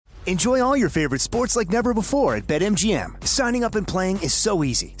Enjoy all your favorite sports like never before at BetMGM. Signing up and playing is so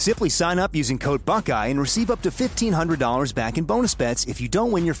easy. Simply sign up using code Buckeye and receive up to $1,500 back in bonus bets if you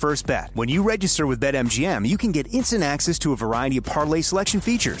don't win your first bet. When you register with BetMGM, you can get instant access to a variety of parlay selection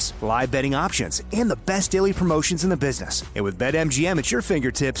features, live betting options, and the best daily promotions in the business. And with BetMGM at your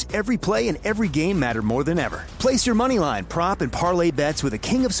fingertips, every play and every game matter more than ever. Place your moneyline, prop, and parlay bets with the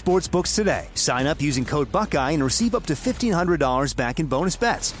king of sportsbooks today. Sign up using code Buckeye and receive up to $1,500 back in bonus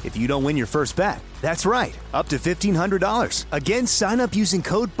bets if you don't win your first bet. That's right, up to $1,500. Again, sign up using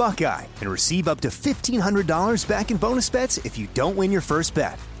code Buckeye and receive up to $1,500 back in bonus bets if you don't win your first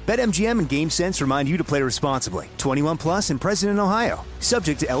bet. BetMGM and GameSense remind you to play responsibly. 21 plus and present in Ohio.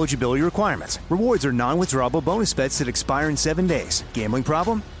 Subject to eligibility requirements. Rewards are non-withdrawable bonus bets that expire in 7 days. Gambling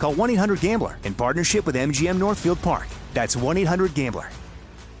problem? Call 1-800-GAMBLER in partnership with MGM Northfield Park. That's 1-800-GAMBLER.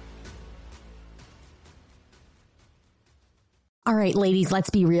 All right, ladies, let's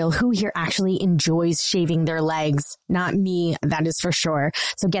be real. Who here actually enjoys shaving their legs? Not me, that is for sure.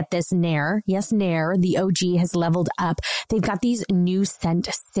 So get this, Nair. Yes, Nair, the OG, has leveled up. They've got these new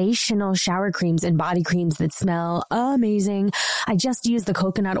sensational shower creams and body creams that smell amazing. I just used the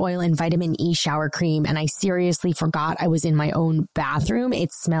coconut oil and vitamin E shower cream, and I seriously forgot I was in my own bathroom. It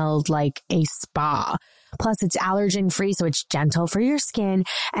smelled like a spa. Plus, it's allergen-free, so it's gentle for your skin,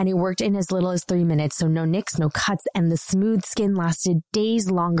 and it worked in as little as 3 minutes, so no nicks, no cuts, and the smooth skin lasted days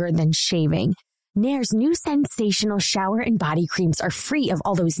longer than shaving. Nair's new sensational shower and body creams are free of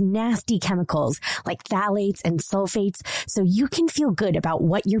all those nasty chemicals like phthalates and sulfates, so you can feel good about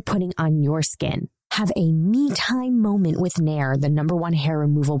what you're putting on your skin. Have a me-time moment with Nair, the #1 hair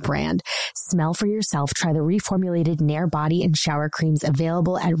removal brand. Smell for yourself. Try the reformulated Nair body and shower creams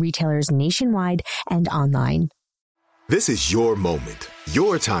available at retailers nationwide and online. This is your moment,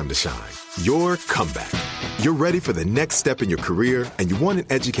 your time to shine, your comeback. You're ready for the next step in your career, and you want an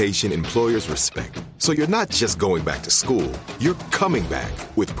education employers respect. So you're not just going back to school, you're coming back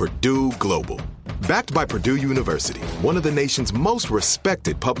with Purdue Global. Backed by Purdue University, one of the nation's most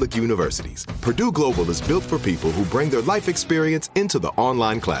respected public universities, Purdue Global is built for people who bring their life experience into the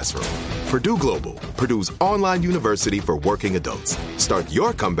online classroom. Purdue Global, Purdue's online university for working adults. Start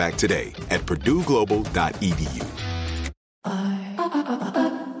your comeback today at purdueglobal.edu.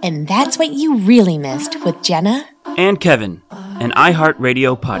 And that's what you really missed with Jenna and Kevin, an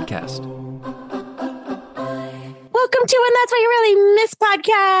iHeartRadio podcast. Welcome to And That's What You Really Missed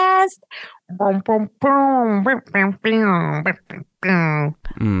podcast.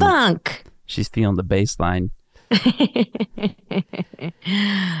 Funk. She's feeling the bass line.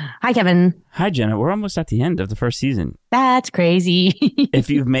 Hi, Kevin. Hi, Jenna. We're almost at the end of the first season. That's crazy. If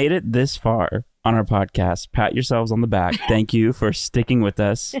you've made it this far on our podcast, pat yourselves on the back. Thank you for sticking with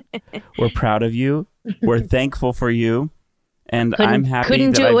us. We're proud of you. We're thankful for you. And I'm happy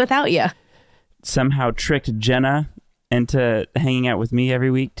couldn't do it without you. Somehow tricked Jenna into hanging out with me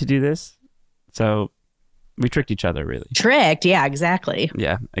every week to do this. So we tricked each other, really. Tricked, yeah, exactly.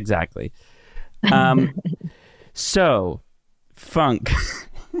 Yeah, exactly. So, funk.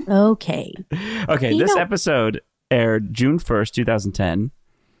 Okay. Okay, this episode aired June 1st, 2010.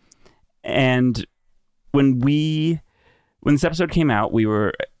 And when this episode came out, we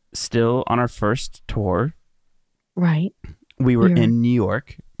were still on our first tour. Right. We were in New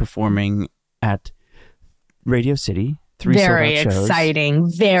York performing at Radio City. 3 very sold-out shows.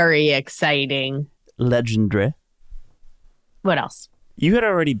 Exciting. Very exciting. Legendary. What else? You had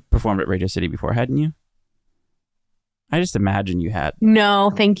already performed at Radio City before, hadn't you? I just imagine you had.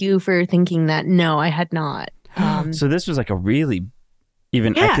 No, thank you for thinking that. No, I had not. So this was like a really, I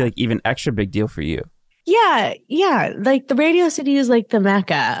feel like even extra big deal for you. Yeah. Like the Radio City is like the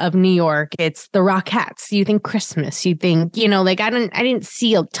Mecca of New York. It's the Rockettes. You think Christmas. You think, like I didn't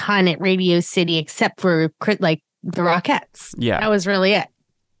see a ton at Radio City except for like the Rockettes. Yeah. That was really it.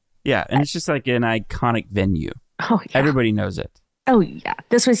 Yeah. And it's just like an iconic venue. Oh, yeah. Everybody knows it. Oh, yeah.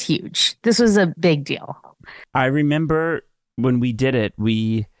 This was huge. This was a big deal. I remember when we did it,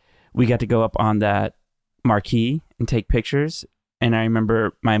 we got to go up on that marquee and take pictures. And I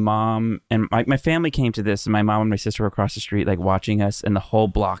remember my mom and my family came to this, and my mom and my sister were across the street, like watching us, and the whole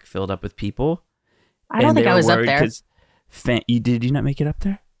block filled up with people. I don't think I was up there. Did you not make it up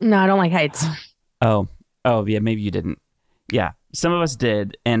there? No, I don't like heights. Oh, yeah, maybe you didn't. Yeah, some of us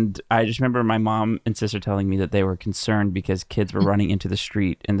did. And I just remember my mom and sister telling me that they were concerned because kids were running into the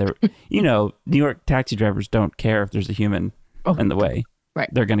street. And they're, New York taxi drivers don't care if there's a human in the way. Right.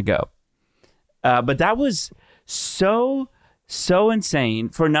 They're going to go. But that was so insane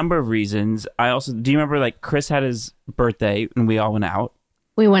for a number of reasons. Do you remember like Chris had his birthday and we all went out?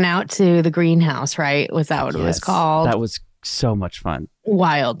 We went out to the greenhouse, right? Was that what it was called? That was so much fun.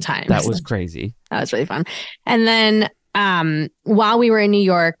 Wild times. That was crazy. That was really fun. And then while we were in New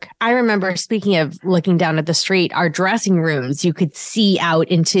York, I remember, speaking of looking down at the street, our dressing rooms, you could see out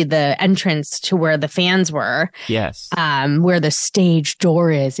into the entrance to where the fans were. Yes. Where the stage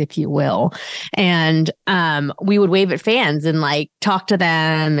door is, if you will. And we would wave at fans and like talk to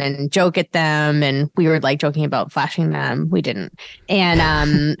them and joke at them. And we were like joking about flashing them. We didn't.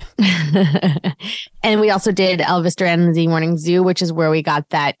 And and we also did Elvis Duran and the Morning Zoo, which is where we got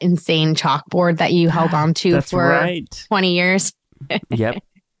that insane chalkboard that you held on to for 20 years. Yep.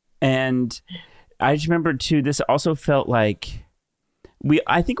 And I just remember too, this also felt like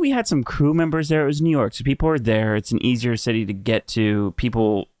I think we had some crew members there. It was New York, so people were there. It's an easier city to get to.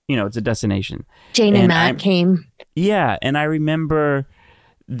 People, it's a destination. Jane and Matt came. Yeah, and I remember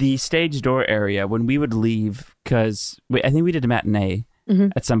the stage door area when we would leave, because I think we did a matinee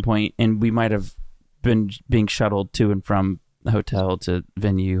at some point, and we might have been being shuttled to and from the hotel to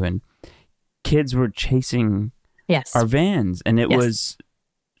venue, and kids were chasing our vans, and it was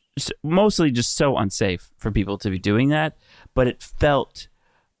mostly just so unsafe for people to be doing that. But it felt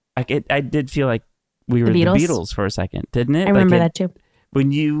like I did feel like we were the Beatles for a second, didn't it? I remember that too.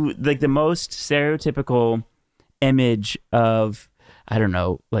 When you, like, the most stereotypical image of, I don't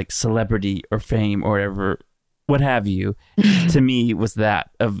know, like celebrity or fame or whatever, what have you, to me was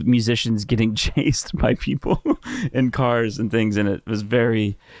that of musicians getting chased by people in cars and things. And it was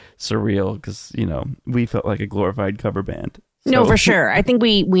very surreal because, we felt like a glorified cover band. No, for sure. I think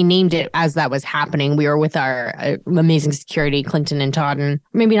we named it as that was happening. We were with our amazing security, Clinton and Todd, and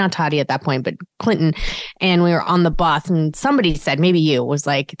maybe not Toddy at that point, but Clinton. And we were on the bus, and somebody said, maybe you, was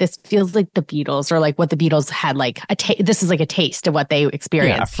like, this feels like the Beatles, or like what the Beatles had, like this is like a taste of what they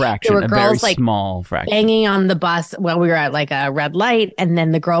experienced. Yeah, a fraction, there were girls, very small fraction. Banging on the bus while we were at like a red light, and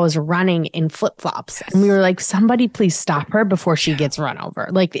then the girl was running in flip-flops. And we were like, somebody please stop her before she gets run over.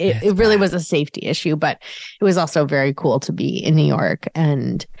 Like it really was a safety issue, but it was also very cool to be in New York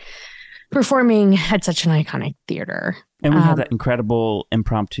and performing at such an iconic theater. And we had that incredible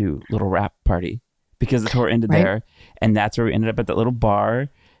impromptu little rap party because the tour ended there. And that's where we ended up, at that little bar.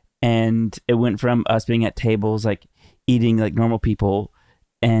 And it went from us being at tables, like eating like normal people.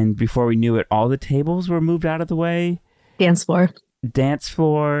 And before we knew it, all the tables were moved out of the way. Dance floor.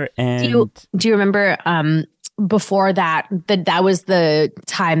 And do you remember before that was the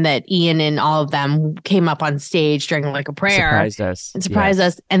time that Ian and all of them came up on stage during like a prayer. Surprised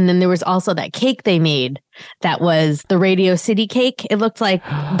us. And then there was also that cake they made that was the Radio City cake. It looked like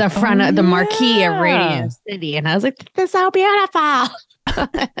the front of the marquee of Radio City. And I was like, this is so beautiful.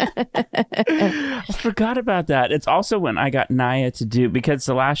 I forgot about that. It's also when I got Naya to do, because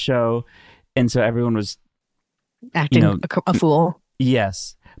the last show, and so everyone was acting a fool.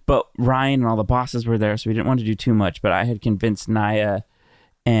 Yes. But Ryan and all the bosses were there, so we didn't want to do too much. But I had convinced Naya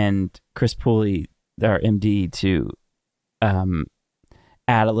and Chris Pooley, our MD, to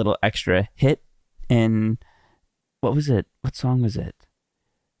add a little extra hit in, what was it? What song was it?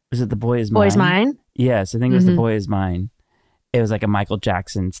 Was it The Boy Is Mine? Boy Is Mine? Yes, I think it was The Boy Is Mine. It was like a Michael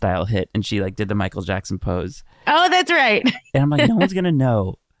Jackson style hit, and she like did the Michael Jackson pose. Oh, that's right. And I'm like, no one's gonna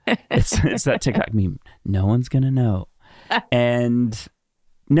know. It's that TikTok meme. No one's gonna know. And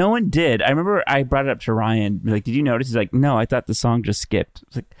no one did. I remember I brought it up to Ryan. Like, did you notice? He's like, no, I thought the song just skipped. I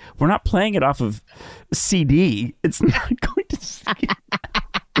was like, we're not playing it off of CD. It's not going to skip.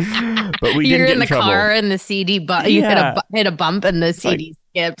 But we You're didn't get in the trouble. Car and the CD you hit a bump and the CD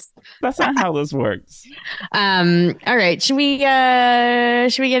skips. That's not how this works. All right. Should we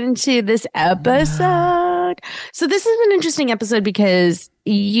get into this episode? So this is an interesting episode because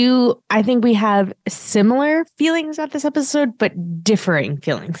I think we have similar feelings about this episode, but differing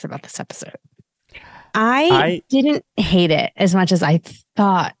feelings about this episode. I didn't hate it as much as I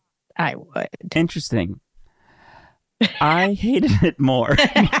thought I would. Interesting. I hated it more.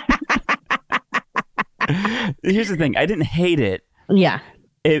 Here's the thing. I didn't hate it. Yeah.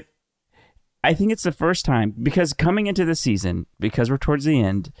 I think it's the first time, because coming into the season, because we're towards the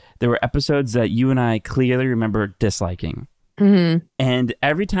end, there were episodes that you and I clearly remember disliking. Mm-hmm. And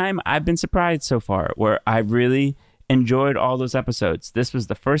every time I've been surprised so far, where I really enjoyed all those episodes. This was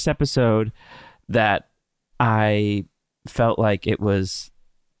the first episode that I felt like it was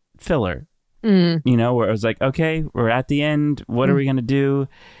filler. Mm. Where it was like, okay, we're at the end. What are we going to do?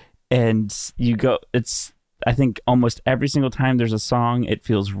 And I think almost every single time there's a song, it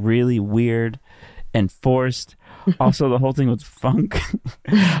feels really weird and forced. Also, the whole thing with funk.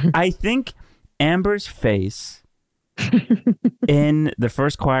 I think Amber's face in the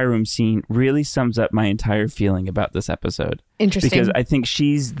first choir room scene really sums up my entire feeling about this episode. Interesting. Because I think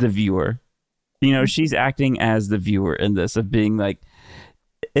she's the viewer. You know, she's acting as the viewer in this of being like,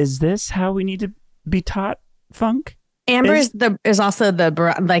 is this how we need to be taught funk? Amber is also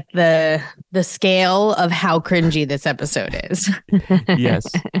the scale of how cringy this episode is. Yes,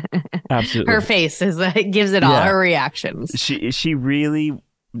 absolutely. Her face gives it all. Her reactions. She really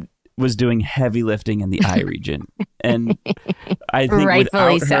was doing heavy lifting in the eye region, and I think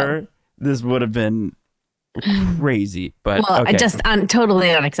Rightfully without her, this would have been crazy. But just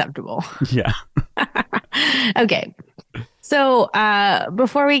totally unacceptable. Yeah. Okay. So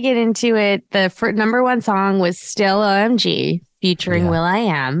before we get into it, the number one song was still OMG featuring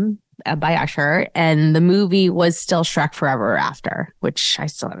will.i.am by Usher. And the movie was still Shrek Forever After, which I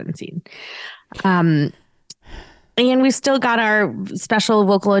still haven't seen. And we've still got our special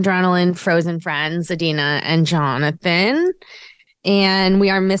vocal adrenaline Frozen friends, Adina and Jonathan. And we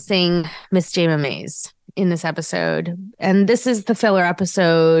are missing Miss Jayma Mays in this episode. And this is the filler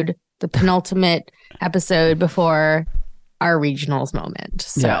episode, the penultimate episode before our regionals moment.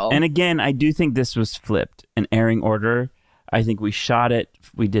 So, yeah. And again, I do think this was flipped in airing order. I think we shot it,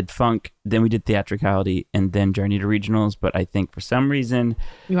 we did funk, then we did theatricality, and then Journey to regionals. But I think for some reason,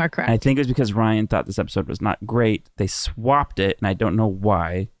 you are correct. I think it was because Ryan thought this episode was not great. They swapped it, and I don't know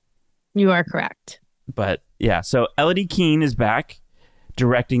why. You are correct. But yeah, so Elodie Keene is back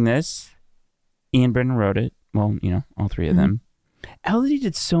directing this. Ian Brennan wrote it. Well, you know, all three of them. Elodie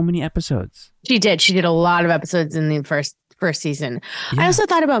did so many episodes. She did. She did a lot of episodes in the first season. Yeah. I also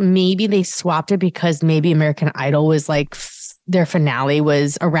thought about maybe they swapped it because maybe American Idol was like their finale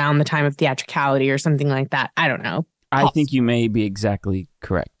was around the time of theatricality or something like that. I don't know. I think you may be exactly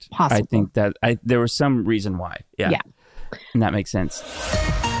correct. Possible. I think that there was some reason why. Yeah. And that makes sense.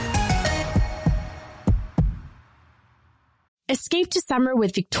 Escape to summer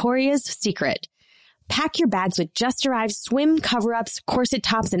with Victoria's Secret. Pack your bags with just arrived swim cover-ups, corset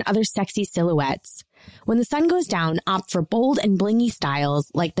tops, and other sexy silhouettes. When the sun goes down, opt for bold and blingy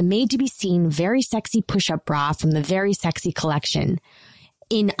styles like the made-to-be-seen Very Sexy push-up bra from the Very Sexy collection.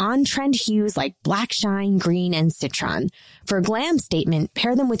 In on-trend hues like black shine, green, and citron. For a glam statement,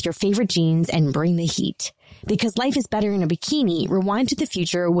 pair them with your favorite jeans and bring the heat. Because life is better in a bikini, rewind to the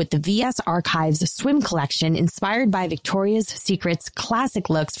future with the VS Archives swim collection inspired by Victoria's Secret's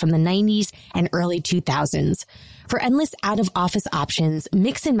classic looks from the 90s and early 2000s. For endless out-of-office options,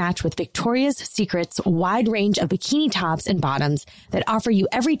 mix and match with Victoria's Secret's wide range of bikini tops and bottoms that offer you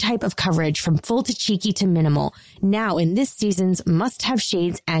every type of coverage from full to cheeky to minimal, now in this season's must-have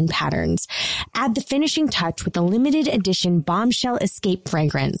shades and patterns. Add the finishing touch with the limited edition Bombshell Escape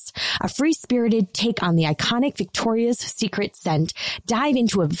fragrance, a free-spirited take on the iconic Victoria's Secret scent. Dive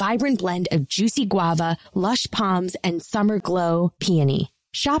into a vibrant blend of juicy guava, lush palms, and summer glow peony.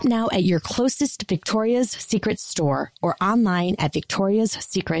 Shop now at your closest Victoria's Secret store or online at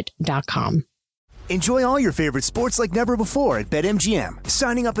victoriassecret.com. Enjoy all your favorite sports like never before at BetMGM.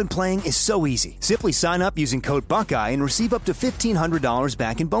 Signing up and playing is so easy. Simply sign up using code Buckeye and receive up to $1,500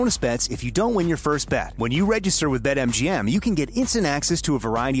 back in bonus bets if you don't win your first bet. When you register with BetMGM, you can get instant access to a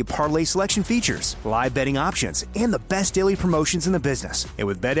variety of parlay selection features, live betting options, and the best daily promotions in the business. And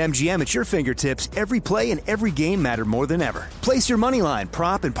with BetMGM at your fingertips, every play and every game matter more than ever. Place your moneyline,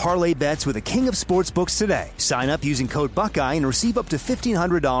 prop, and parlay bets with the king of sportsbooks today. Sign up using code Buckeye and receive up to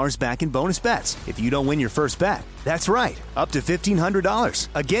 $1,500 back in bonus bets if you don't win your first bet. That's right, up to $1,500.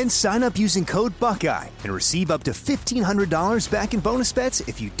 Again, sign up using code Buckeye and receive up to $1,500 back in bonus bets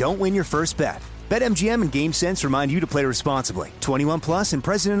if you don't win your first bet. BetMGM and GameSense remind you to play responsibly. 21 plus and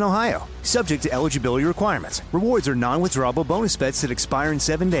present in Ohio. Subject to eligibility requirements. Rewards are non-withdrawable bonus bets that expire in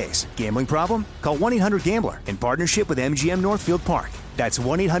 7 days. Gambling problem? Call 1-800-GAMBLER in partnership with MGM Northfield Park. That's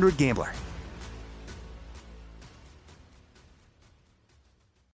 1-800-GAMBLER.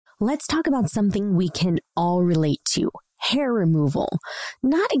 Let's talk about something we can all relate to. Hair removal.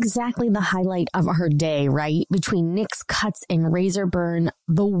 Not exactly the highlight of her day, right? Between Nick's cuts and razor burn,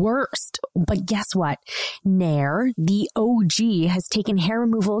 the worst. But guess what? Nair, the OG, has taken hair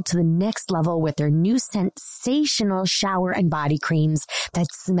removal to the next level with their new sensational shower and body creams that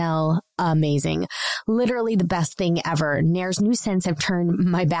smell amazing. Literally the best thing ever. Nair's new scents have turned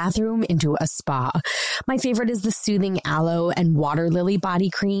my bathroom into a spa. My favorite is the soothing aloe and water lily body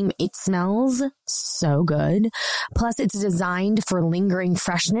cream. It smells so good. Plus, it's designed for lingering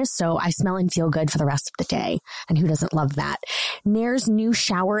freshness, so I smell and feel good for the rest of the day. And who doesn't love that? Nair's new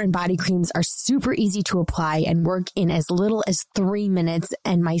shower and body creams are super easy to apply and work in as little as 3 minutes,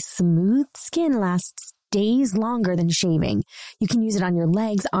 and my smooth skin lasts days longer than shaving. You can use it on your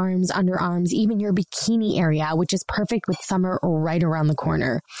legs, arms, underarms, even your bikini area, which is perfect with summer right around the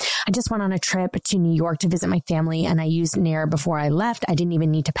corner. I just went on a trip to New York to visit my family, and I used Nair before I left. I didn't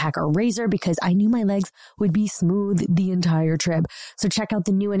even need to pack a razor because I knew my legs would be smooth the entire trip. So check out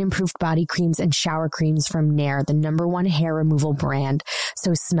the new and improved body creams and shower creams from Nair, the #1 hair removal brand.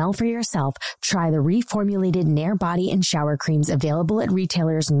 So smell for yourself. Try the reformulated Nair body and shower creams available at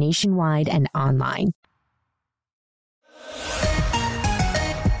retailers nationwide and online.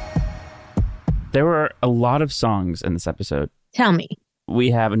 There were a lot of songs in this episode. Tell me.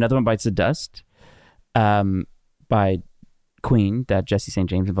 We have Another One Bites the Dust by Queen that Jesse St.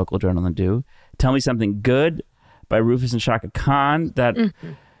 James and Vocal Adrenaline do. Tell Me Something Good by Rufus and Shaka Khan that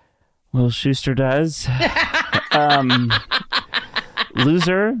Will Schuster does.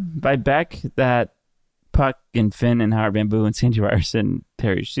 Loser by Beck that Puck and Finn and Howard Bamboo and Sandy Ryerson and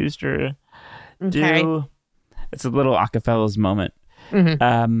Terry Schuster do. It's a little acapellas moment.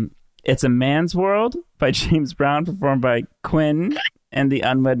 It's a Man's World by James Brown, performed by Quinn and the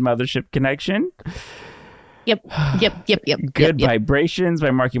Unwed Mothership Connection. Yep. Good Vibrations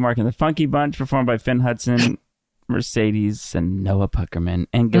by Marky Mark and the Funky Bunch, performed by Finn Hudson, Mercedes, and Noah Puckerman.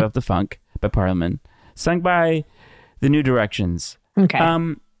 And Give Up the Funk by Parliament, sung by the New Directions. Okay.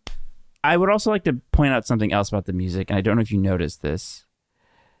 I would also like to point out something else about the music, and I don't know if you noticed this.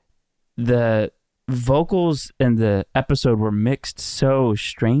 The vocals in the episode were mixed so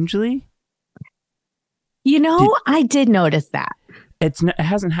strangely. I did notice that. It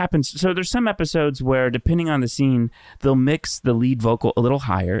hasn't happened. So there's some episodes where, depending on the scene, they'll mix the lead vocal a little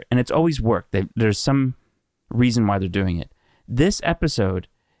higher, and it's always worked. There's some reason why they're doing it. This episode,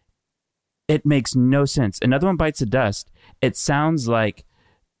 it makes no sense. Another One Bites the Dust, it sounds like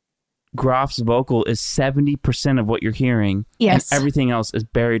Groff's vocal is 70% of what you're hearing. Yes. And everything else is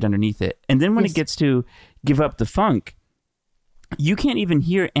buried underneath it. And then when it gets to Give Up the Funk, you can't even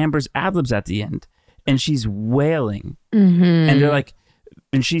hear Amber's ad-libs at the end. And she's wailing. And they're like,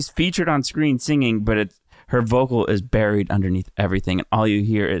 and she's featured on screen singing, but her vocal is buried underneath everything. And all you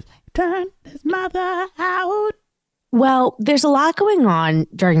hear is, turn his mother out. Well, there's a lot going on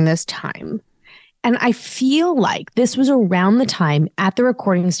during this time. And I feel like this was around the time at the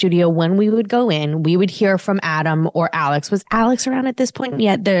recording studio when we would go in, we would hear from Adam or Alex. Was Alex around at this point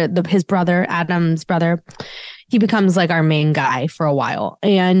yet? His brother, Adam's brother. He becomes like our main guy for a while.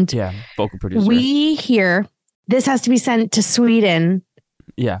 And vocal producer. We hear this has to be sent to Sweden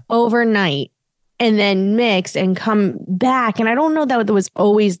overnight and then mixed and come back. And I don't know that it was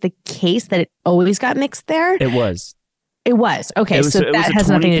always the case that it always got mixed there. It was. Okay, so that has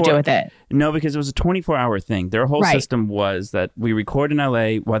nothing to do with it. No, because it was a 24-hour thing. Their whole system was that we record in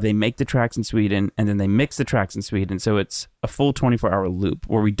LA while they make the tracks in Sweden, and then they mix the tracks in Sweden. So it's a full 24-hour loop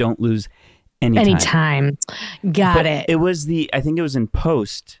where we don't lose any time. Got it. It was I think it was in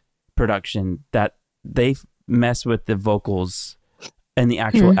post-production that they mess with the vocals in the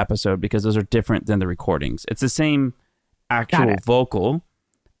actual episode because those are different than the recordings. It's the same actual vocal,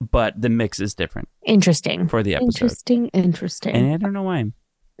 but the mix is different. Interesting. For the episode. Interesting. And I don't know why.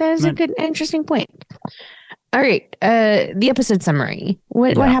 That is a good, interesting point. All right. The episode summary.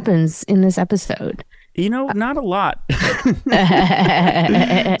 What happens in this episode? Not a lot.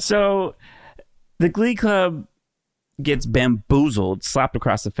 So the Glee Club gets bamboozled, slapped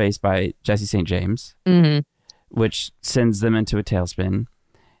across the face by Jesse St. James, which sends them into a tailspin.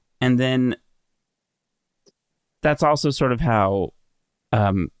 And then that's also sort of how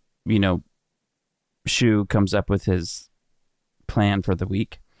Shu comes up with his plan for the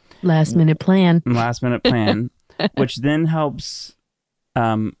week. Last minute plan, which then helps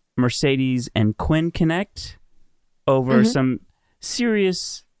Mercedes and Quinn connect over some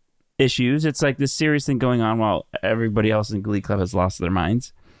serious issues. It's like this serious thing going on while everybody else in Glee Club has lost their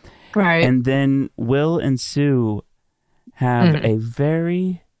minds. Right. And then Will and Sue have a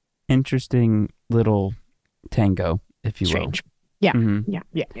very interesting little tango, if you will. Yeah.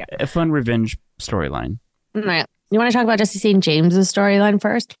 Yeah. A fun revenge storyline. All right. You want to talk about Jesse St. James' storyline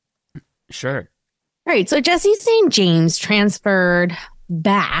first? Sure. All right. So Jesse St. James transferred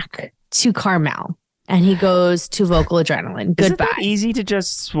back to Carmel and he goes to Vocal Adrenaline. Goodbye. Is it that easy to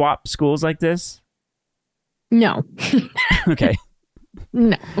just swap schools like this? No. Okay.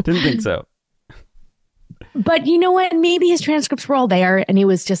 No. Didn't think so. But you know what? Maybe his transcripts were all there and it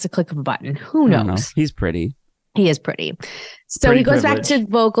was just a click of a button. Who knows? He's pretty. He is pretty. So he goes back to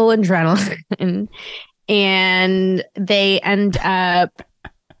Vocal Adrenaline and they end up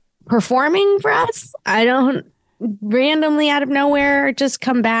performing for us. I don't randomly out of nowhere just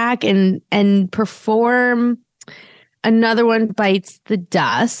come back and perform Another one bites the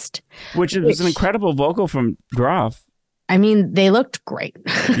dust. Which was an incredible vocal from Groff. I mean, they looked great.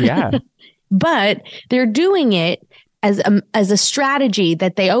 Yeah. But they're doing it as a strategy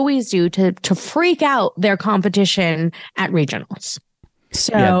that they always do to freak out their competition at regionals.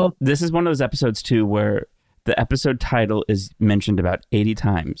 So this is one of those episodes too where the episode title is mentioned about 80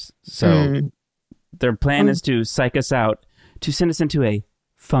 times. So their plan is to psych us out, to send us into a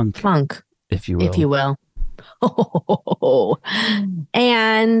funk, if you will. Oh.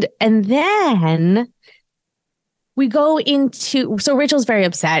 And then we go into, so Rachel's very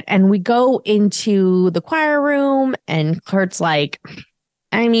upset, and we go into the choir room, and Kurt's like,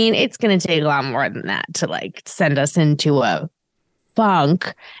 I mean, it's going to take a lot more than that to like send us into a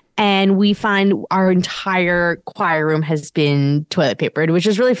funk. And we find our entire choir room has been toilet papered, which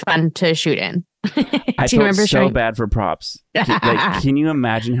is really fun to shoot in. I felt so bad for props. Can you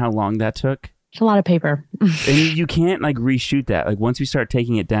imagine how long that took? It's a lot of paper. And you can't like reshoot that. Like once we start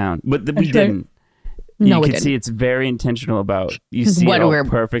taking it down, but we didn't. You can see it's very intentional about, you see it all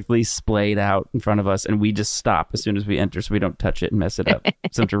perfectly splayed out in front of us, and we just stop as soon as we enter so we don't touch it and mess it up.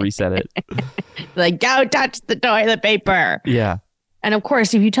 So to reset it. Like, don't touch the toilet paper. Yeah. And of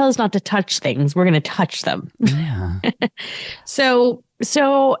course, if you tell us not to touch things, we're going to touch them. Yeah. So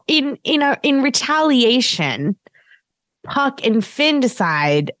in retaliation, Puck and Finn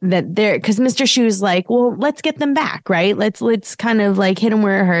decide that because Mr. Shoe's like, well, let's get them back, right? Let's kind of like hit him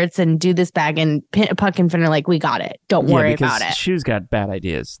where it hurts and do this back. And Puck and Finn are like, we got it. Don't worry about it. Shoe's got bad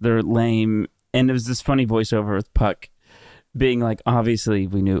ideas. They're lame. And there was this funny voiceover with Puck being like, obviously,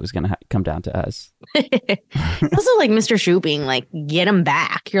 we knew it was going to come down to us. It's also like Mr. Shoe being like, get him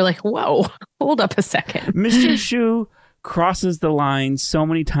back. You're like, whoa, hold up a second. Mr. Shoe crosses the line so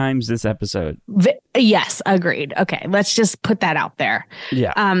many times this episode. Yes, agreed. Okay, let's just put that out there.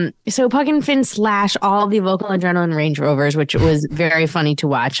 Yeah. So Puck and Finn slash all the Vocal Adrenaline Range Rovers, which was very funny to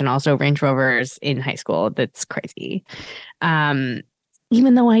watch, and also Range Rovers in high school. That's crazy. Even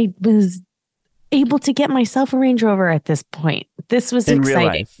though I was able to get myself a Range Rover at this point. This was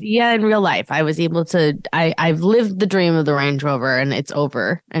exciting. Yeah, in real life. I was able to, I've lived the dream of the Range Rover, and it's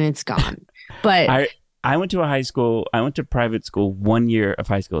over and it's gone. But I went to private school 1 year of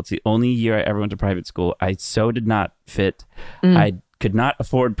high school. It's the only year I ever went to private school. I so did not fit. I could not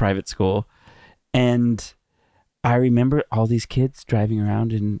afford private school. And I remember all these kids driving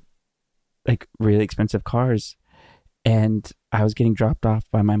around in like really expensive cars. And I was getting dropped off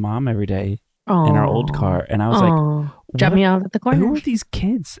by my mom every day in our old car. And I was like, drop me off at the corner. Who are these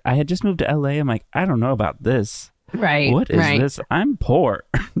kids? I had just moved to LA. I'm like, I don't know about this. Right. What is this? I'm poor.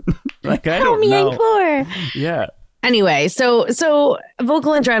 Like, I don't know. I'm poor. Yeah. Anyway, so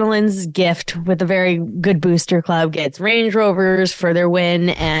Vocal Adrenaline's gift with a very good booster club gets Range Rovers for their win,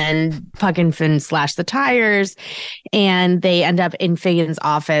 and Puck and Finn slash the tires, and they end up in Figgins'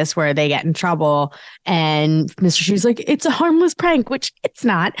 office where they get in trouble, and Mr. Shoe's like, it's a harmless prank, which it's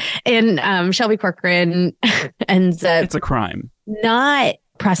not, and Shelby Corcoran ends up, it's a crime, not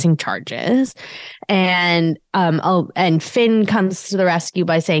pressing charges, and Finn comes to the rescue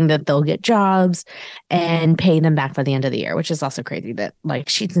by saying that they'll get jobs and pay them back by the end of the year, which is also crazy that like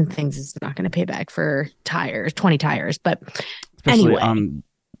Sheets and Things is not going to pay back for 20 tires, but especially anyway, on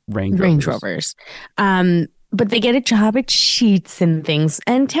Range Rovers. But they get a job at Sheets and Things,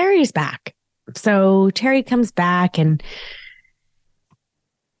 and Terry's back. So Terry comes back, and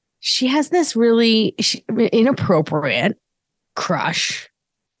she has this really inappropriate crush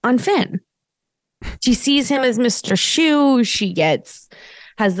on Finn. She sees him as Mr. Shoe. She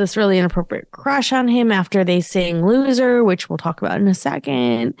has this really inappropriate crush on him after they sing Loser, which we'll talk about in a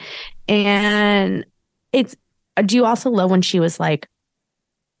second. And do you also love when she was like,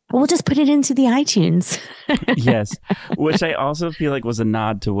 we'll just put it into the iTunes? Yes. Which I also feel like was a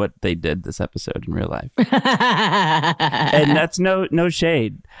nod to what they did this episode in real life. And that's no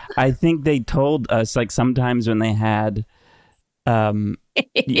shade. I think they told us like sometimes when they had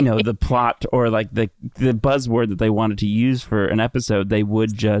the plot or like the buzzword that they wanted to use for an episode, they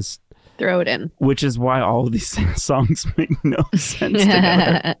would just throw it in, which is why all of these songs make no sense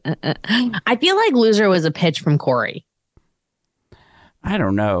together. I feel like Loser was a pitch from Corey. I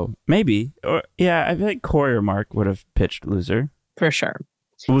don't know, maybe, or yeah, I feel like Corey or Mark would have pitched Loser for sure.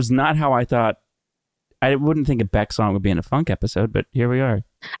 It was not how I thought. I wouldn't think a Beck song would be in a funk episode, but here we are.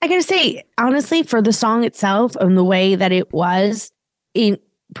 I gotta say, honestly, for the song itself and the way that it was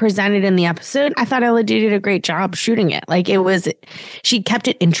presented in the episode, I thought Ella did a great job shooting it. Like she kept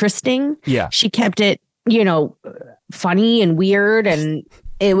it interesting. Yeah. She kept it, funny and weird. And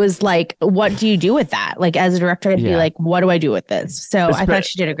it was like, what do you do with that? Like as a director, I'd be like, what do I do with this? So I thought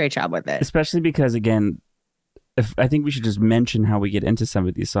she did a great job with it. Especially because, again, I think we should just mention how we get into some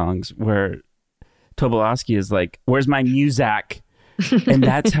of these songs where Tobolowsky is like, "Where's my music?" And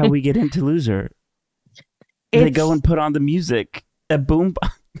that's how we get into Loser. They go and put on the music, a boom,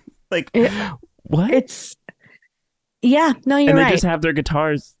 what? Yeah, no, you're right. And they just have their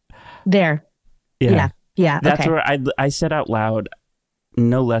guitars there. Yeah. That's okay. where I said out loud,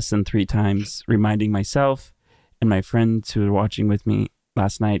 no less than 3 times, reminding myself and my friends who were watching with me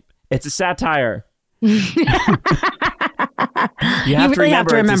last night, it's a satire. You really have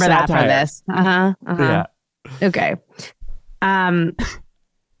to remember that for this. Yeah. Okay.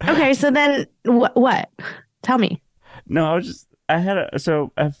 Okay. So then, what? Tell me. No, I had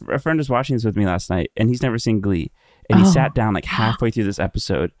a friend was watching this with me last night, and he's never seen Glee, and he sat down like halfway through this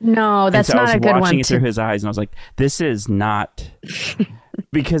episode. No, that's not a good one. I was watching it through his eyes, and I was like, "This is not."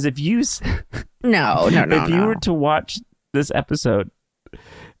 Because if you if you were to watch this episode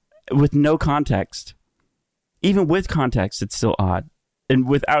with no context, even with context, it's still odd. And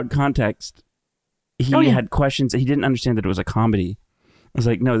without context, he had questions. He didn't understand that it was a comedy. I was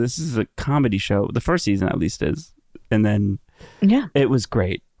like, no, this is a comedy show. The first season, at least, is. And then it was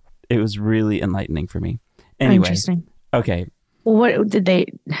great. It was really enlightening for me. Anyway, interesting. Okay. How did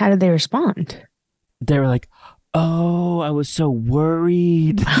they respond? They were like, oh, I was so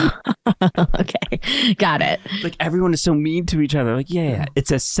worried. Okay. Got it. Like, everyone is so mean to each other. Like, yeah,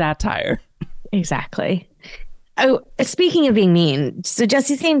 it's a satire. Exactly. Oh, speaking of being mean, so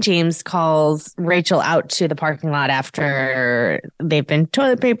Jesse St. James calls Rachel out to the parking lot after they've been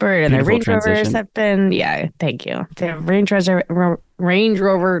toilet papered and their Range Rovers have been, thank you. The Range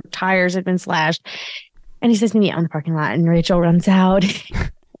Rover tires have been slashed. And he says, meet me out in the parking lot. And Rachel runs out.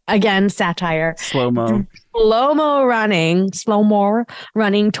 Again, satire. Slow-mo running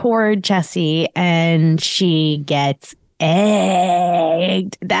toward Jesse, and she gets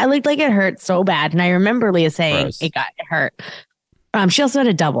egged. That looked like it hurt so bad. And I remember Leah saying it hurt. She also had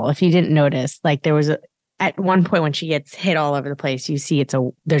a double, if you didn't notice. Like, there was at one point when she gets hit all over the place, you see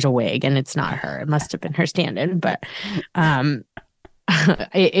there's a wig, and it's not her. It must have been her stand-in, but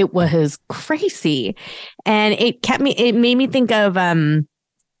it was crazy. And it made me think of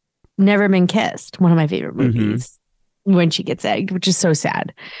Never Been Kissed, one of my favorite movies, when she gets egged, which is so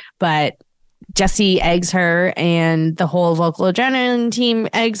sad. But Jesse eggs her, and the whole Vocal Adrenaline team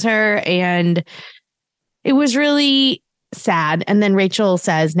eggs her, and it was really sad. And then Rachel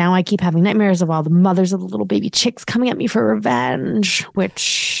says, now I keep having nightmares of all the mothers of the little baby chicks coming at me for revenge,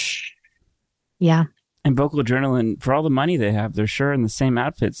 which, yeah. And Vocal Adrenaline, for all the money they have, they're sure in the same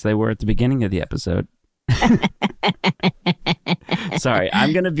outfits they were at the beginning of the episode. Sorry,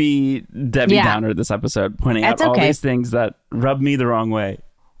 I'm going to be Debbie Downer this episode, pointing out all these things that rub me the wrong way.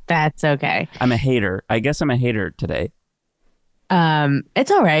 That's okay. I'm a hater. I guess I'm a hater today.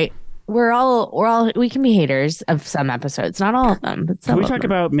 It's all right. We can be haters of some episodes, not all of them, but some. Can we talk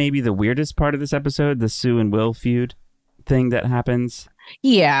about maybe the weirdest part of this episode, the Sue and Will feud thing that happens?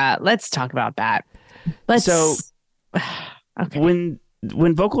 Yeah, let's talk about that. Okay. When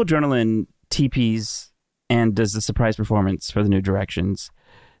Vocal Adrenaline TPs and does the surprise performance for the New Directions,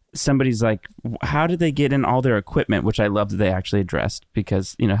 somebody's like, how did they get in all their equipment? Which I love that they actually addressed,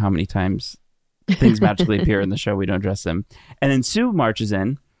 because you know how many times things magically appear in the show, we don't address them. And then Sue marches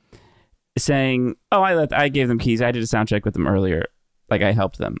in saying, oh, I gave them keys. I did a sound check with them earlier. Like, I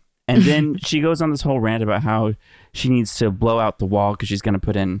helped them. And then she goes on this whole rant about how she needs to blow out the wall because she's going to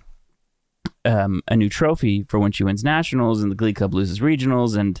put in a new trophy for when she wins nationals and the Glee Club loses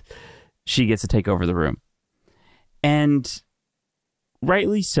regionals, and she gets to take over the room. And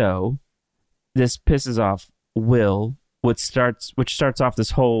rightly so, this pisses off Will, which starts off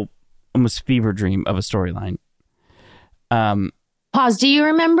this whole almost fever dream of a storyline. Pause. Do you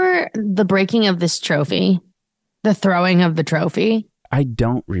remember the breaking of this trophy? The throwing of the trophy? I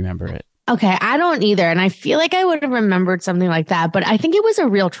don't remember it. Okay, I don't either. And I feel like I would have remembered something like that, but I think it was a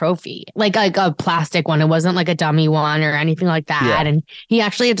real trophy, like a plastic one. It wasn't like a dummy one or anything like that. Yeah. And he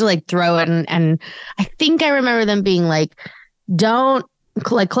actually had to like throw it. And I think I remember them being like, don't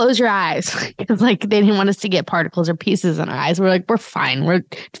like close your eyes. Because like they didn't want us to get particles or pieces in our eyes. We're like, we're fine. We're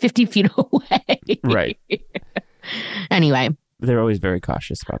 50 feet away. Right. Anyway. They're always very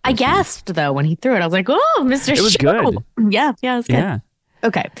cautious about that. I gasped though when he threw it. I was like, oh, Mr. It was good. Yeah, it was good. Yeah.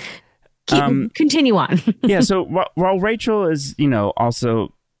 Okay. Continue on. Yeah, so while Rachel is,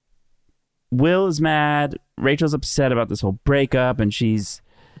 also, Will is mad, Rachel's upset about this whole breakup, and she's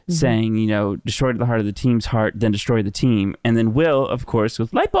saying, destroy the heart of the team's heart, then destroy the team. And then Will, of course,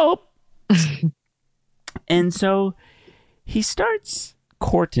 goes, light bulb. And so he starts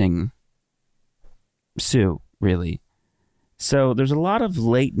courting Sue, really. So there's a lot of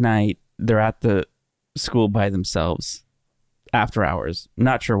late night, they're at the school by themselves after hours.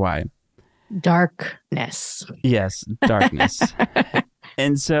 Not sure why. Darkness. Yes, darkness.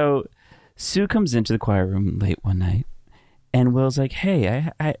 And so Sue comes into the choir room late one night, and Will's like, "Hey,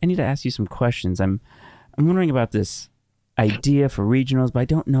 I need to ask you some questions. I'm wondering about this idea for regionals, but I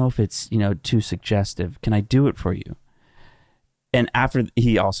don't know if it's, too suggestive. Can I do it for you?" And after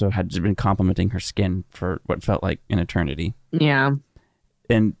he also had been complimenting her skin for what felt like an eternity. Yeah.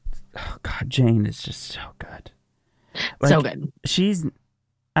 And oh God, Jane is just so good. So good.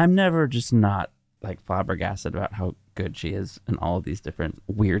 I'm never just not like flabbergasted about how good she is in all of these different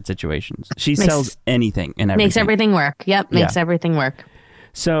weird situations. She sells anything and everything. Makes everything work. Yep. Makes everything work.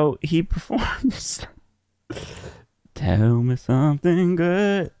 So he performs Tell Me Something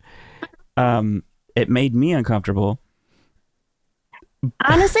Good. It made me uncomfortable.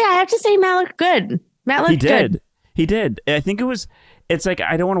 Honestly, I have to say Matt looked good. Matt looked good. He did. I think it's like,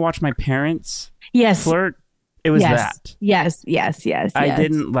 I don't want to watch my parents flirt. It was that. Yes. I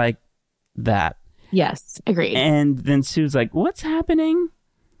didn't like that. Yes, agreed. And then Sue's like, "What's happening?"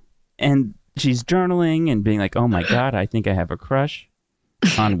 And she's journaling and being like, "Oh my God, I think I have a crush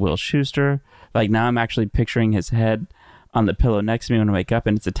on Will Schuester. Like now I'm actually picturing his head on the pillow next to me when I wake up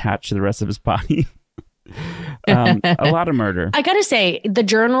and it's attached to the rest of his body." A lot of murder. I gotta say, the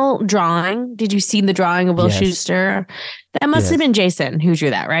journal drawing, did you see the drawing of Will Schuester? That must have been Jason who drew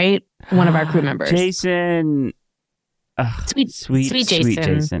that, right? One of our crew members. Jason. Sweet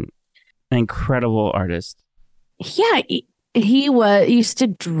Jason. An incredible artist. Yeah, he used to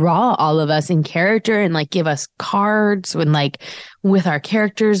draw all of us in character and like give us cards when like with our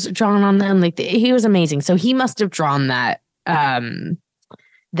characters drawn on them. Like he was amazing. So he must have drawn that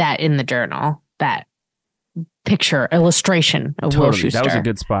that in the journal, that picture illustration of Will Schuester. That was a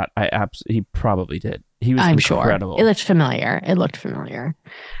good spot. He probably did. He was incredible. Sure. It looked familiar.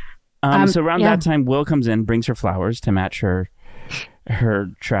 So around that time, Will comes in, brings her flowers to match her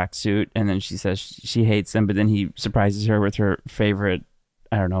tracksuit, and then she says she hates them, but then he surprises her with her favorite,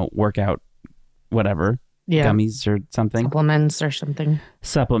 I don't know, workout, whatever, gummies or something,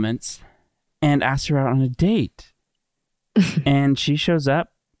 supplements, and asks her out on a date. And she shows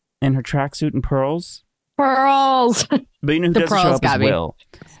up in her tracksuit and pearls. But you know who doesn't show up is Will,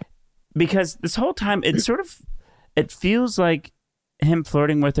 because this whole time it feels like him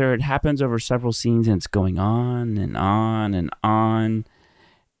flirting with her. It happens over several scenes and it's going on and on and on.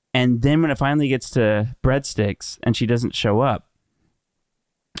 And then when it finally gets to breadsticks and she doesn't show up,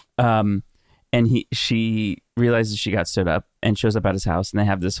 and she realizes she got stood up and shows up at his house and they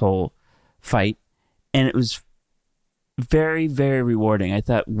have this whole fight. And it was very, very rewarding. I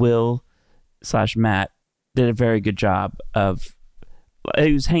thought Will/Matt did a very good job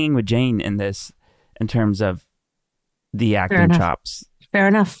he was hanging with Jane in this in terms of the acting chops. Fair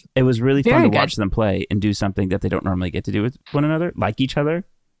enough. It was really fun to watch them play and do something that they don't normally get to do with one another, like each other.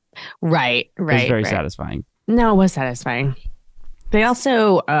 Right. It was very satisfying. No, it was satisfying. They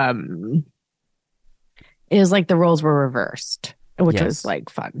also, it was like the roles were reversed, which was like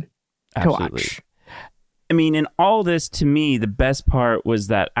fun to watch. I mean, in all this, to me, the best part was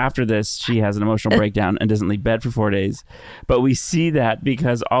that after this, she has an emotional breakdown and doesn't leave bed for 4 days. But we see that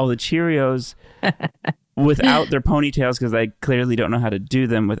because all the Cheerios, without their ponytails, because they clearly don't know how to do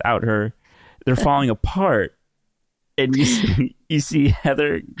them without her, they're falling apart. And you see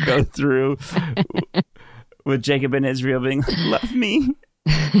Heather go through with Jacob and Israel being like, "Love me."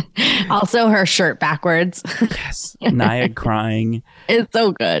 Also, her shirt backwards. Yes. Nia crying. It's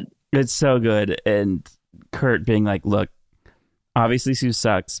so good. It's so good. And Kurt being like, "Look, obviously Sue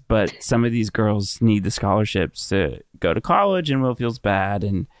sucks, but some of these girls need the scholarships to go to college," and Will feels bad.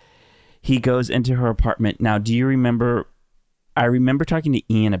 And he goes into her apartment. Now, do you remember? I remember talking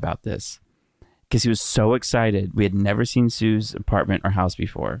to Ian about this because he was so excited. We had never seen Sue's apartment or house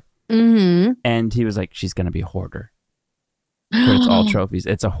before. Mm-hmm. And he was like, "She's going to be a hoarder. But it's all trophies.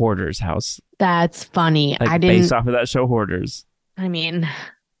 It's a hoarder's house." That's funny. Like, based off of that show, Hoarders. I mean,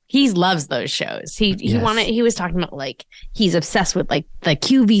 he loves those shows. He was talking about like he's obsessed with like the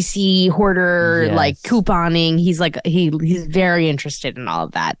QVC hoarder, like couponing. He's like he's very interested in all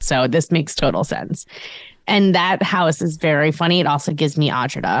of that. So this makes total sense. And that house is very funny. It also gives me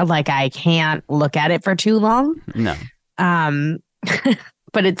agita. Like I can't look at it for too long. No.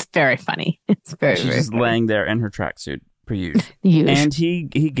 But it's very funny. It's very She's very just funny. laying there in her tracksuit per usual. And he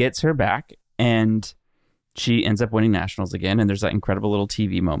gets her back and she ends up winning nationals again, and there's that incredible little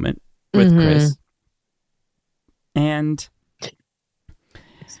TV moment with Chris. And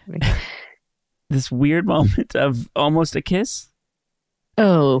this weird moment of almost a kiss.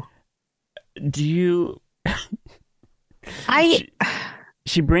 Oh. Do you...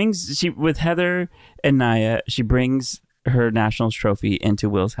 She with Heather And Naya, she brings her nationals trophy into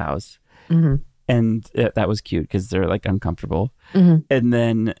Will's house. Mm-hmm. And that was cute because they're like uncomfortable. Mm-hmm. And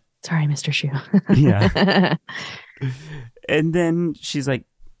then... Sorry, Mr. Shu. Yeah. And then she's like,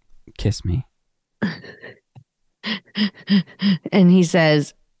 kiss me. And he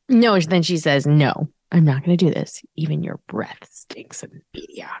says, no. Then she says, no, I'm not going to do this. Even your breath stinks of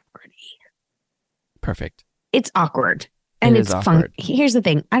mediocrity. Perfect. It's awkward. And it's fun. Here's the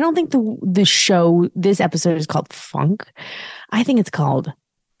thing. I don't think the show, this episode is called Funk. I think it's called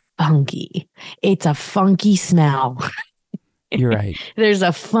Funky. It's a funky smell. You're right. There's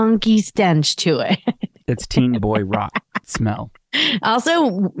a funky stench to it. It's teen boy rock smell. Also,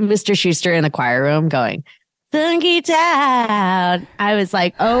 Mr. Schuster in the choir room going, Funky Town. I was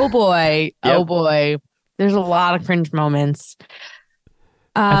like, oh boy. Yep. Oh boy. There's a lot of cringe moments.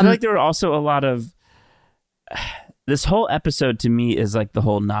 I feel like there were also a lot of... This whole episode to me is like the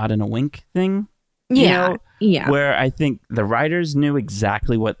whole nod and a wink thing. Yeah. Yeah. Where I think the writers knew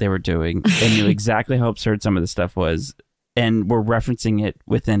exactly what they were doing and knew exactly how absurd some of the stuff was and were referencing it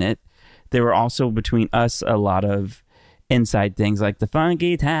within it. There were also between us a lot of inside things like the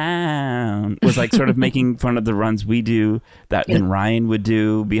Funky Town was like sort of making fun of the runs we do that then Ryan would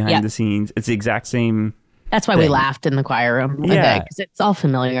do behind the scenes. It's the exact same. That's why we laughed in the choir room. Yeah. Because it's all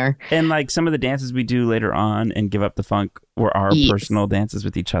familiar. And like some of the dances we do later on and Give Up the Funk were our personal dances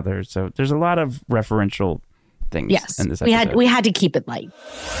with each other. So there's a lot of referential things in this episode. We had to keep it light.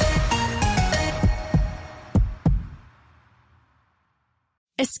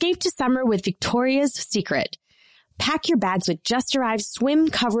 Escape to summer with Victoria's Secret. Pack your bags with just arrived swim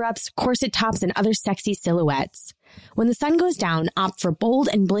cover-ups, corset tops, and other sexy silhouettes. When the sun goes down, opt for bold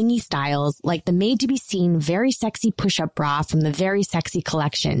and blingy styles like the made-to-be-seen Very Sexy push-up bra from the Very Sexy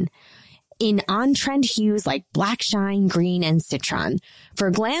collection. In on-trend hues like black shine, green, and citron. For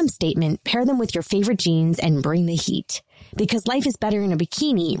a glam statement, pair them with your favorite jeans and bring the heat. Because life is better in a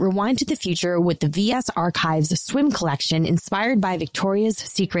bikini, rewind to the future with the VS Archives swim collection inspired by Victoria's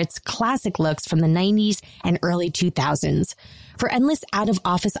Secret's classic looks from the 90s and early 2000s. For endless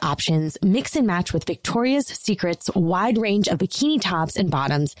out-of-office options, mix and match with Victoria's Secret's wide range of bikini tops and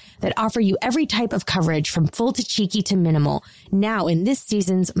bottoms that offer you every type of coverage from full to cheeky to minimal, now in this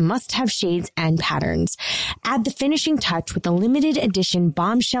season's must-have shades and patterns. Add the finishing touch with the limited edition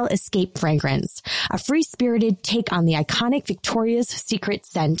Bombshell Escape fragrance, a free-spirited take on the iconic Victoria's Secret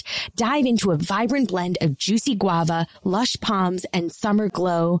scent. Dive into a vibrant blend of juicy guava, lush palms, and summer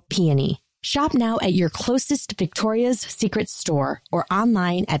glow peony. Shop now at your closest Victoria's Secret store or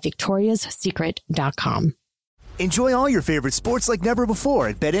online at victoriassecret.com. Enjoy all your favorite sports like never before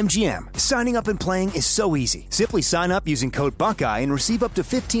at BetMGM. Signing up and playing is so easy. Simply sign up using code Buckeye and receive up to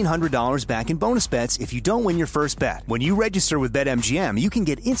 $1,500 back in bonus bets if you don't win your first bet. When you register with BetMGM, you can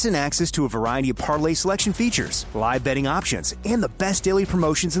get instant access to a variety of parlay selection features, live betting options, and the best daily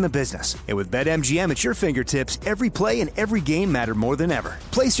promotions in the business. And with BetMGM at your fingertips, every play and every game matter more than ever.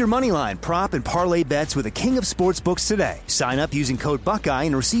 Place your moneyline, prop, and parlay bets with the king of sportsbooks today. Sign up using code Buckeye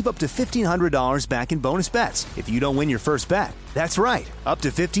and receive up to $1,500 back in bonus bets if you don't win your first bet. That's right, up to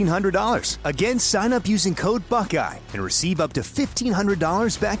 $1,500. Again, sign up using code Buckeye and receive up to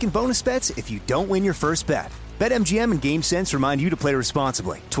 $1,500 back in bonus bets if you don't win your first bet. BetMGM and GameSense remind you to play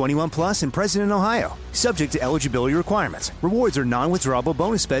responsibly. 21 plus and present in Ohio. Subject to eligibility requirements. Rewards are non-withdrawable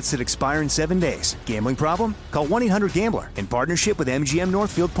bonus bets that expire in 7 days. Gambling problem? Call 1-800-GAMBLER in partnership with MGM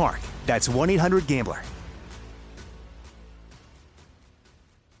Northfield Park. That's 1-800-GAMBLER.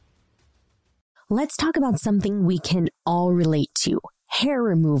 Let's talk about something we can all relate to. Hair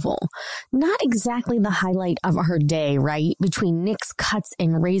removal. Not exactly the highlight of our day, right? Between Nick's cuts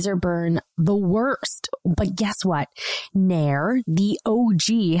and razor burn, the worst. But guess what? Nair, the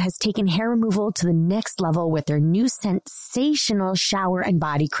OG, has taken hair removal to the next level with their new sensational shower and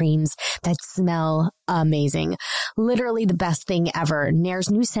body creams that smell amazing. Literally the best thing ever. Nair's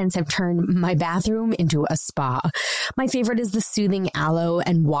new scents have turned my bathroom into a spa. My favorite is the soothing aloe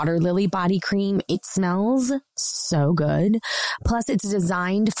and water lily body cream. It smells so good. Plus, it's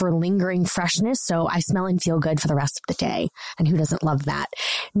designed for lingering freshness, so I smell and feel good for the rest of the day. And who doesn't love that?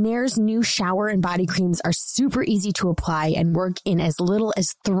 Nair's new shower and body creams are super easy to apply and work in as little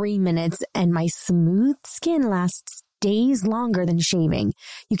as 3 minutes, and my smooth skin lasts days longer than shaving.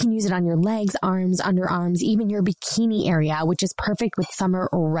 You can use it on your legs, arms, underarms, even your bikini area, which is perfect with summer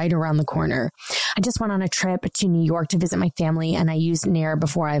right around the corner. I just went on a trip to New York to visit my family, and I used Nair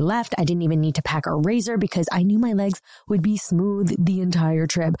before I left. I didn't even need to pack a razor because I knew my legs would be smooth the entire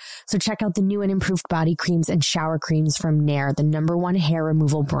trip. So check out the new and improved body creams and shower creams from Nair, the #1 hair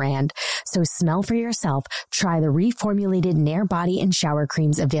removal brand. So smell for yourself. Try the reformulated Nair body and shower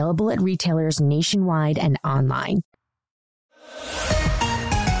creams available at retailers nationwide and online.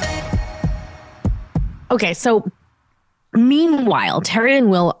 Okay, so meanwhile, Terry and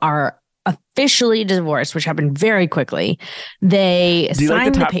Will are officially divorced, which happened very quickly. They Do you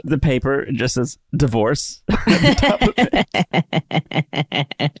like signed the paper? It just says divorce at the top of it.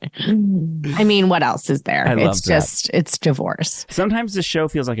 I mean, what else is there? I love It's just, it's divorce. Sometimes the show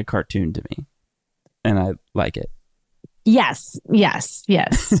feels like a cartoon to me, and I like it. Yes.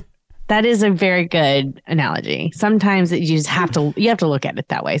 That is a very good analogy. Sometimes you just have to look at it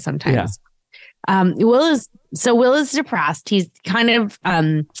that way sometimes. Yeah. Will is depressed. He's kind of,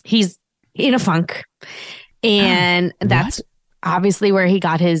 he's in a funk, and that's obviously where he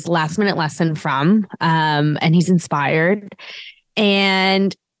got his last minute lesson from. And he's inspired,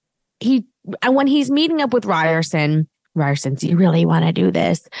 and when he's meeting up with Ryerson, do you really want to do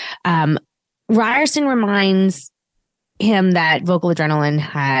this? Ryerson reminds him that Vocal Adrenaline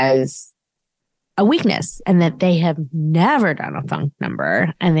has a weakness and that they have never done a funk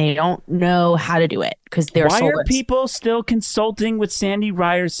number and they don't know how to do it because they're Why soulless. are people still consulting with Sandy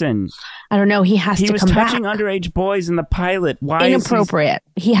Ryerson? I don't know. He has to come back. He was touching underage boys in the pilot. Why inappropriate?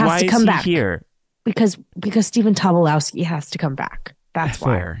 He has to come back here because Stephen Tobolowsky has to come back. That's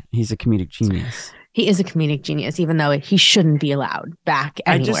fair. Why. He's a comedic genius. He is a comedic genius, even though he shouldn't be allowed back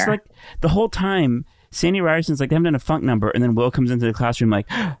anywhere. I just like the whole time. Sandy Ryerson's like, they haven't done a funk number, and then Will comes into the classroom like,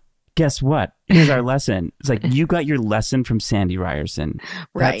 guess what? Here's our lesson. It's like, you got your lesson from Sandy Ryerson.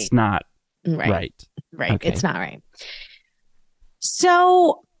 Right. That's not right. Right. Okay. It's not right.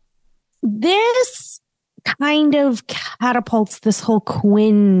 So this kind of catapults this whole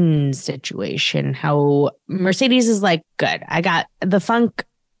Quinn situation. How Mercedes is like, good, I got the funk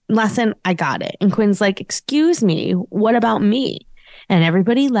lesson. I got it. And Quinn's like, excuse me, what about me? And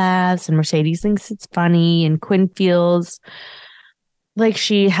everybody laughs and Mercedes thinks it's funny. And Quinn feels like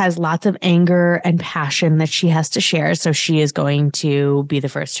she has lots of anger and passion that she has to share. So she is going to be the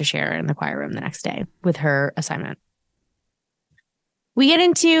first to share in the choir room the next day with her assignment. We get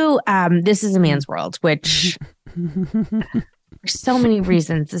into This Is a Man's World, which for so many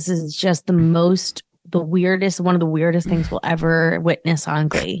reasons, this is just one of the weirdest things we'll ever witness on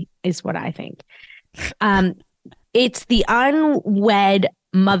Glee, is what I think. It's the unwed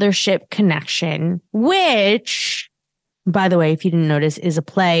mothership connection, which, by the way, if you didn't notice, is a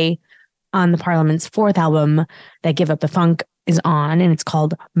play on the Parliament's fourth album that Give Up the Funk is on, and it's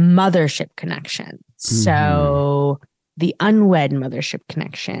called Mothership Connection. Mm-hmm. So the unwed mothership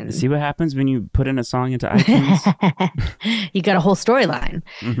connection. See what happens when you put in a song into iTunes? You got a whole storyline.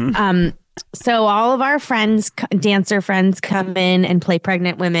 Mm-hmm. So all of our friends, dancer friends, come in and play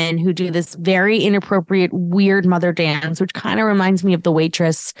pregnant women who do this very inappropriate, weird mother dance, which kind of reminds me of the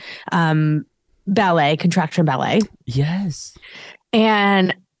Waitress ballet, contraction ballet. Yes.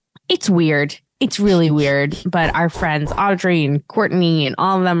 And it's weird. It's really weird. But our friends, Audrey and Courtney and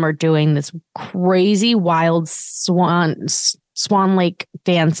all of them are doing this crazy, wild Swan Lake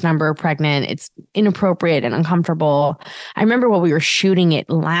dance number pregnant. It's inappropriate and uncomfortable. I remember while we were shooting it,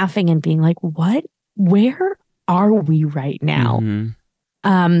 laughing and being like, what? Where are we right now?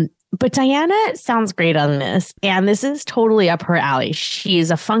 Mm-hmm. But Diana sounds great on this. And this is totally up her alley. She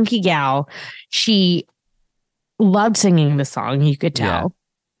is a funky gal. She loved singing the song, you could tell. Yeah.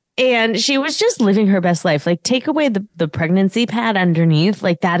 And she was just living her best life. Like, take away the pregnancy pad underneath.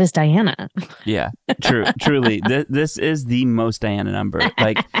 Like, that is Diana. Yeah, truly. This is the most Diana number.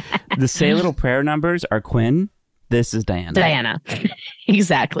 Like, the Say a Little Prayer numbers are Quinn. This is Diana. Diana.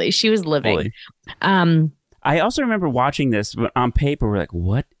 Exactly. She was living. I also remember watching this on paper. We're like,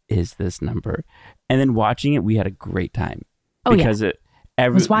 what is this number? And then watching it, we had a great time. Oh, because it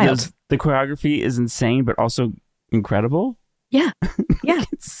was wild. The choreography is insane, but also incredible. Yeah.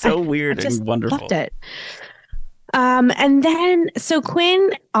 It's so weird and wonderful. Loved it. And then, so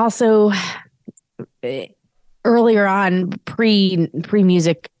Quinn also earlier on,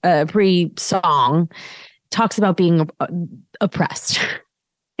 pre-music, pre-song, talks about being oppressed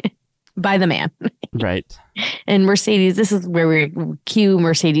by the man. Right. And Mercedes, this is where we cue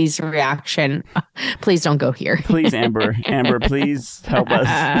Mercedes' reaction. Please don't go here. Please, Amber. Amber, please help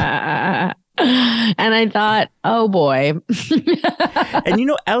us. And I thought, oh boy.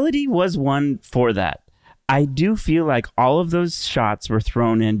 And Elodie was one for that. I do feel like all of those shots were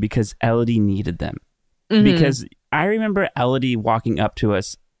thrown in because Elodie needed them. Mm-hmm. Because I remember Elodie walking up to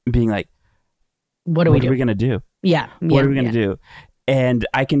us being like, what are we going to do? Yeah. What are we going to do? And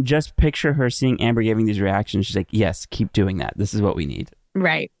I can just picture her seeing Amber giving these reactions. She's like, yes, keep doing that. This is what we need.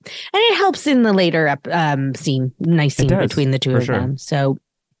 Right. And it helps in the later scene. Nice scene between the two of them. So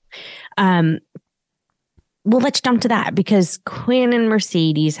Um, well, let's jump to that because Quinn and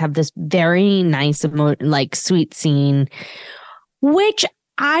Mercedes have this very nice, like sweet scene, which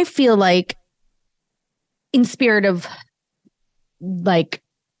I feel like in spirit of like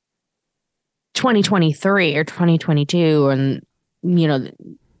 2023 or 2022 and, you know,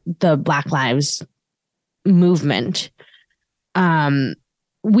 the Black Lives movement.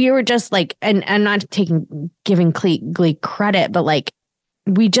 We were just like, and I'm not giving Glee credit, but like,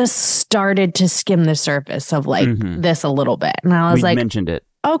 we just started to skim the surface of like this a little bit. And I was mentioned it.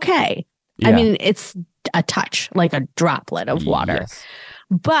 Okay. Yeah. I mean, it's a touch, like a droplet of water. Yes.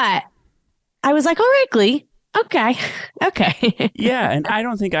 But I was like, all right, Glee. Okay. Okay. Yeah. And I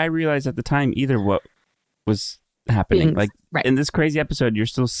don't think I realized at the time either what was happening. Like in this crazy episode, you're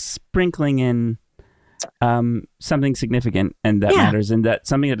still sprinkling in something significant and that matters and that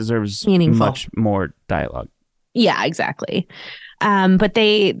something that deserves much more dialogue. Yeah, exactly. But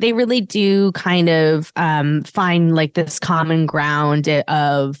they really do kind of find like this common ground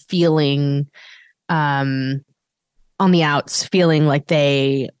of feeling on the outs, feeling like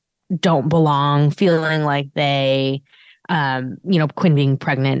they don't belong, feeling like they, Quinn being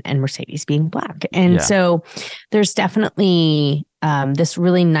pregnant and Mercedes being Black. And so there's definitely this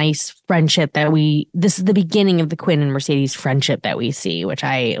really nice friendship this is the beginning of the Quinn and Mercedes friendship that we see, which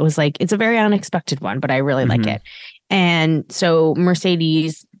I was like, it's a very unexpected one, but I really like it. And so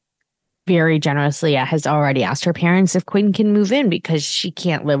Mercedes very generously has already asked her parents if Quinn can move in because she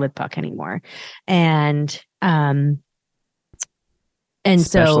can't live with Puck anymore. And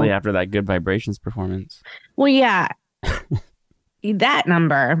especially after that Good Vibrations performance. Well, yeah, that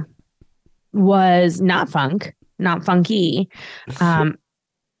number was not funky,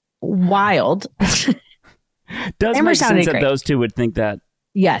 wild. Does make sense that those two would think that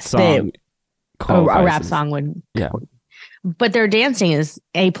song a rap song would. Yeah. But their dancing is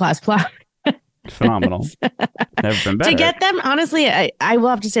A++. Phenomenal. Never been better. To get them, honestly, I will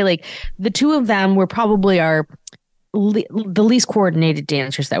have to say, like, the two of them were probably the least coordinated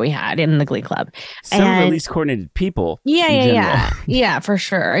dancers that we had in the Glee Club. Some of the least coordinated people. Yeah, for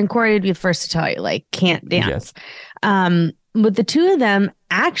sure. And Corey would be the first to tell you, like, can't dance. Yes. But the two of them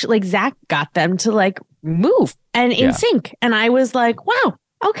actually, like, Zach got them to like move and in sync, and I was like, wow,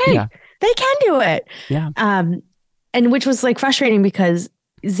 okay, they can do it. Yeah. And which was like frustrating because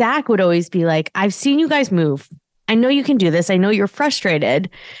Zach would always be like, I've seen you guys move. I know you can do this. I know you're frustrated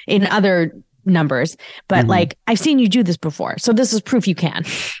in other numbers, but like I've seen you do this before, so this is proof you can.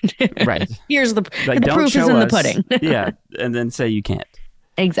 Right. Here's the proof is in the pudding. Yeah, and then say you can't.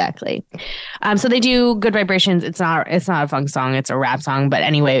 Exactly. So they do Good Vibrations. It's not a funk song, it's a rap song, but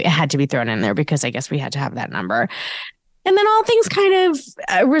anyway, it had to be thrown in there because I guess we had to have that number. And then all things kind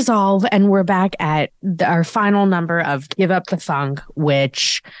of resolve, and we're back at our final number of Give Up the Funk,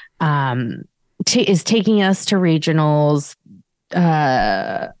 which is taking us to regionals.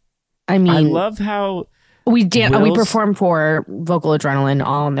 I love how we performed for Vocal Adrenaline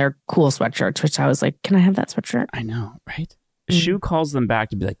all in their cool sweatshirts, which I was like, can I have that sweatshirt? I know, right? Shu calls them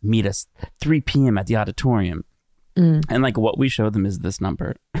back to be like, meet us 3 p.m. at the auditorium. And like what we show them is this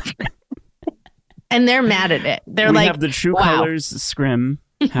number. And they're mad at it. We have the True Colors scrim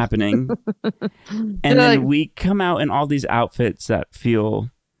happening. And then we come out in all these outfits that feel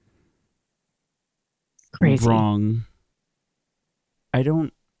crazy, wrong. I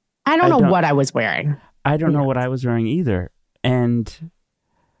don't know what I was wearing. I don't know what I was wearing either. And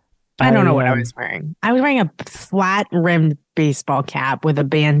I don't know what I was wearing. I was wearing a flat rimmed baseball cap with a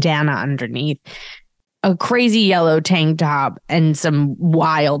bandana underneath, a crazy yellow tank top, and some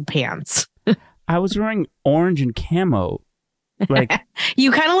wild pants. I was wearing orange and camo. Like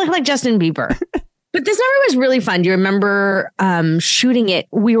you kind of look like Justin Bieber. But this number was really fun. Do you remember shooting it?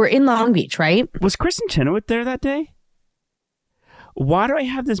 We were in Long Beach, right? Was Kristen Chenoweth there that day? Why do I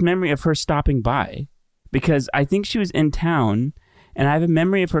have this memory of her stopping by? Because I think she was in town, and I have a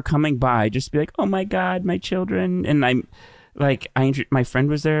memory of her coming by just to be like, oh my God, my children. And I'm like, my friend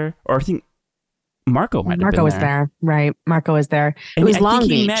was there, or I think Marco might have been there. Marco was there, right? Marco was there. It was Long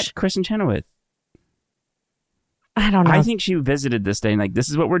Beach. He met Kristen Chenoweth. I don't know. I think she visited this day and like, this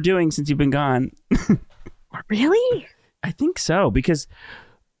is what we're doing since you've been gone. Really? I think so, because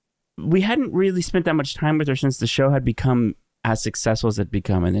we hadn't really spent that much time with her since the show had become as successful as it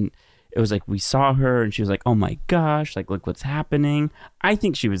become. And then it was like, we saw her and she was like, oh my gosh, like, look what's happening. I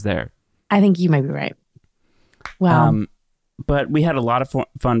think she was there. I think you might be right. Wow. But we had a lot of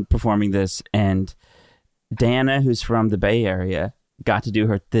fun performing this, and Diana, who's from the Bay Area, got to do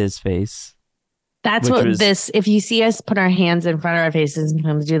her Thiz face. That's if you see us put our hands in front of our faces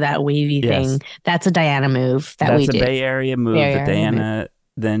and do that wavy thing, that's a Diana move that we do. That's a Bay Area move that Diana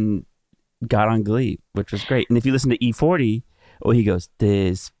then got on Glee, which was great. And if you listen to E40, he goes,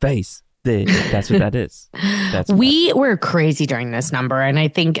 this face. That's what that is. We were crazy during this number, and I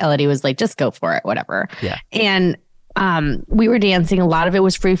think Elodie was like, just go for it, whatever. Yeah. And we were dancing. A lot of it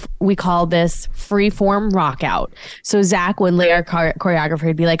was free. We called this freeform rock out. So Zach would lay our choreographer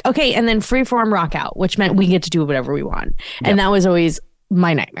would be like, okay, and then freeform rock out, which meant we get to do whatever we want. And that was always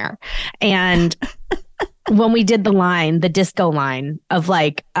my nightmare. And when we did the disco line of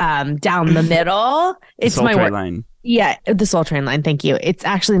like down the middle, it's my worst line. Yeah, the Soul Train line. Thank you. It's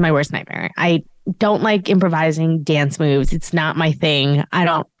actually my worst nightmare. I don't like improvising dance moves. It's not my thing. I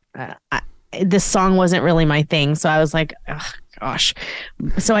don't. This song wasn't really my thing, so I was like, oh, gosh.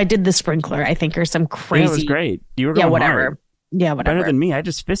 So I did the sprinkler, I think, or some crazy. Yeah, it was great. You were going hard. Yeah, whatever. Better than me. I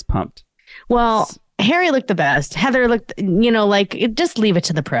just fist pumped. Well, Harry looked the best. Heather looked, just leave it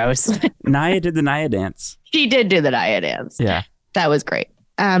to the pros. Naya did the Naya dance. She did do the Naya dance. Yeah. That was great.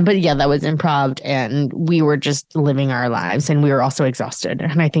 But yeah, that was improv, and we were just living our lives, and we were also exhausted.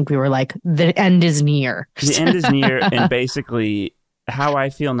 And I think we were like, the end is near. The end is near, and basically how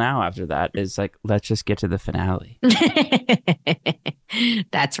I feel now after that is like, let's just get to the finale.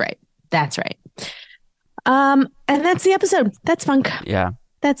 That's right. And that's the episode. That's funk. Yeah.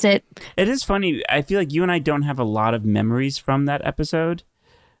 That's it. It is funny. I feel like you and I don't have a lot of memories from that episode.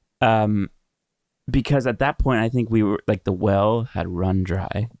 Because at that point, I think we were like the well had run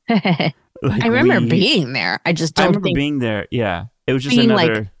dry. I remember being there. I just don't think being there. Yeah. It was just being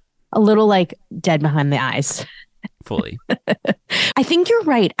another. Like a little like dead behind the eyes. Fully. I think you're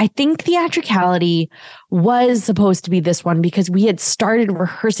right. I think theatricality was supposed to be this one because we had started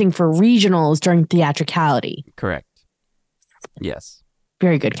rehearsing for regionals during theatricality. Correct. Yes.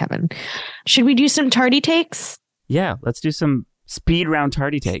 Very good, Kevin. Should we do some tardy takes? Yeah, let's do some speed round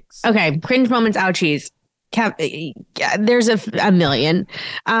tardy takes. Okay, cringe moments, ouchies. There's a million.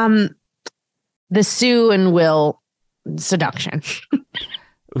 The Sue and Will seduction.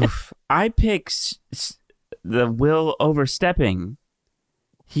 Oof. I pick the Will overstepping.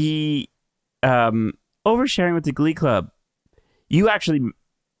 He oversharing with the Glee Club. You actually...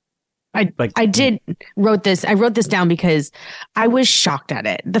 I wrote this down because I was shocked at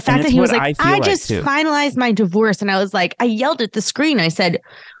it. The fact that he was like, I just finalized my divorce. And I was like, I yelled at the screen. I said,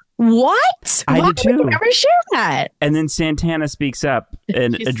 what? I did too. Would you never share that? And then Santana speaks up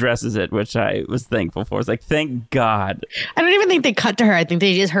and addresses it, which I was thankful for. It's like, thank God. I don't even think they cut to her. I think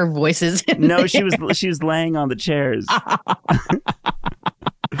they just heard voices. No, she was laying on the chairs.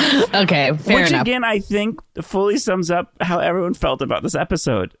 Okay, fair enough. Which again, I think fully sums up how everyone felt about this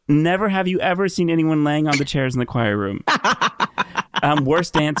episode. Never have you ever seen anyone laying on the chairs in the choir room.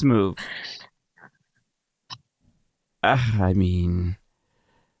 Worst dance move. I mean,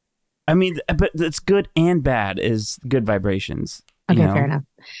 but it's good and bad is good vibrations. Okay, fair enough.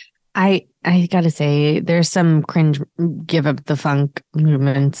 I gotta say, there's some cringe give up the funk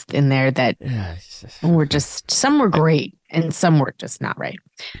movements in there that were just, some were great and some were just not right.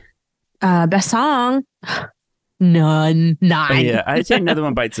 Best song? None. Yeah, I'd say Another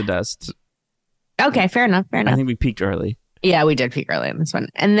One Bites the Dust. Okay, fair enough. I think we peaked early. Yeah, we did peak early on this one.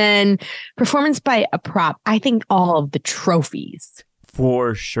 And then performance by a prop. I think all of the trophies.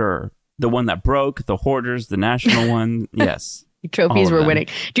 For sure. The one that broke, the Hoarders, the national one. Yes. Trophies were winning.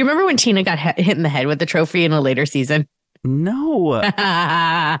 Do you remember when Tina got hit in the head with the trophy in a later season? No.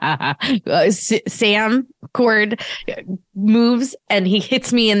 Sam Cord moves and he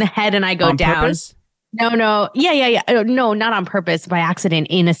hits me in the head and I go down. Purpose? No. Yeah. No, not on purpose, by accident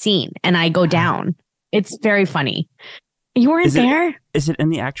in a scene. And I go down. It's very funny. You weren't there? Is it in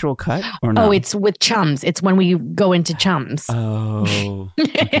the actual cut or no? Oh, it's with Chums. It's when we go into Chums. Oh,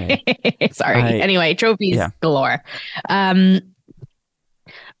 okay. Sorry. Anyway, trophies galore.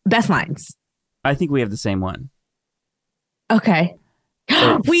 Best lines. I think we have the same one. Okay.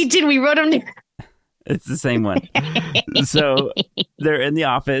 We wrote them down. It's the same one. So they're in the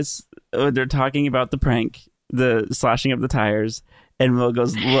office. They're talking about the prank, the slashing of the tires. And Will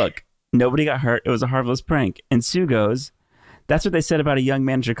goes, look, nobody got hurt. It was a harmless prank. And Sue goes, that's what they said about a young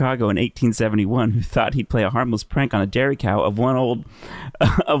man in Chicago in 1871 who thought he'd play a harmless prank on a dairy cow of one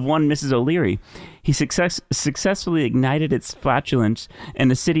Mrs. O'Leary. He successfully ignited its flatulence and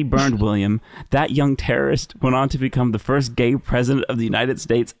the city burned William. That young terrorist went on to become the first gay president of the United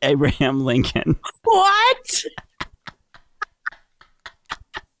States, Abraham Lincoln. What?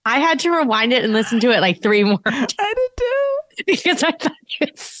 I had to rewind it and listen to it like 3 more times. I did too. Because I thought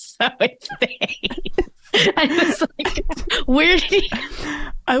it was so insane. I was like, where did he...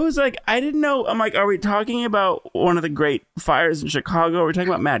 I was like, I didn't know. I'm like, are we talking about one of the great fires in Chicago? Are we talking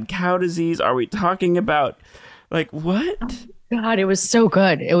about mad cow disease? Are we talking about, like, what? God, it was so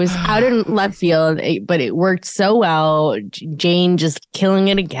good. It was out in left field, but it worked so well. Jane just killing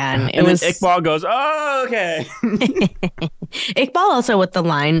it again. And then Iqbal goes, "Oh, okay." Iqbal also with the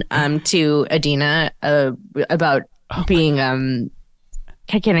line to Adina about being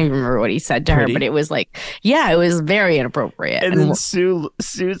I can't even remember what he said to her, but it was like, it was very inappropriate. And then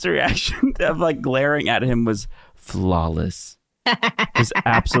Sue's reaction of like glaring at him was flawless. It was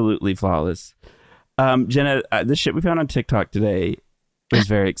absolutely flawless. Jenna, the shit we found on TikTok today was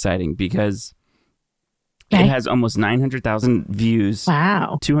very exciting because it has almost 900,000 views.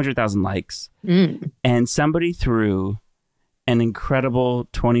 Wow. 200,000 likes. And somebody threw an incredible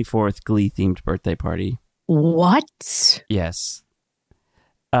 24th Glee themed birthday party. What? Yes.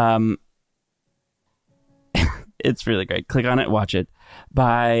 It's really great. Click on it, watch it.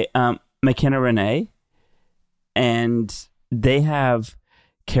 By McKenna Renee. And they have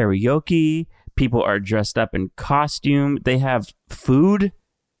karaoke. People are dressed up in costume. They have food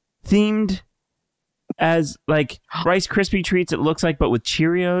themed as like Rice Krispie treats, it looks like, but with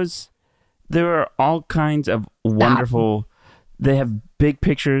Cheerios. There are all kinds of wonderful. They have big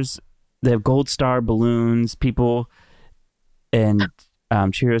pictures. They have gold star balloons, people, and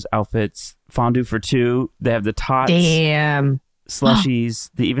Cheerios outfits, fondue for two. They have the tots. Damn.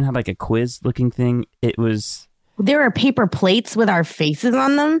 Slushies. They even had like a quiz looking thing. It was. There are paper plates with our faces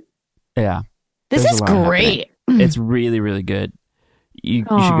on them. Yeah. This is great. It's really, really good. You should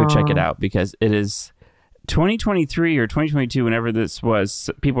go check it out because it is 2023 or 2022, whenever this was.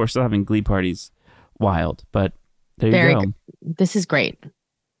 People are still having Glee parties. Wild. But there you go. This is great.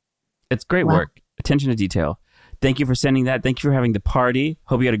 It's great work. Attention to detail. Thank you for sending that. Thank you for having the party.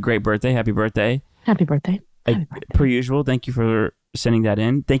 Hope you had a great birthday. Happy birthday. Happy birthday. Per usual, thank you for sending that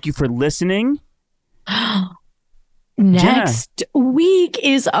in. Thank you for listening. Next week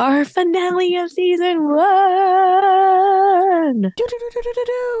is our finale of season 1.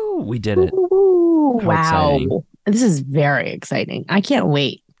 We did it. Wow. Exciting. This is very exciting. I can't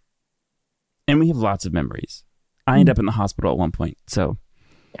wait. And we have lots of memories. I ended up in the hospital at one point. So.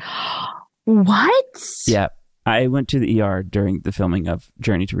 What? Yeah. I went to the ER during the filming of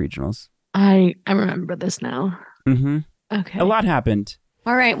Journey to Regionals. I remember this now. Mm-hmm. Okay. A lot happened.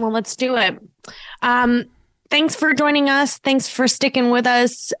 All right. Well, let's do it. Thanks for joining us. Thanks for sticking with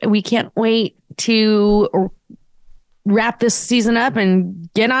us. We can't wait to wrap this season up and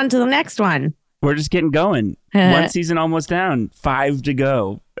get on to the next one. We're just getting going. One season almost down. 5 to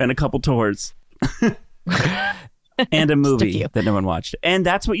go. And a couple tours. And a movie that no one watched. And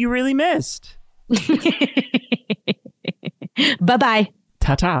that's what you really missed. Bye-bye.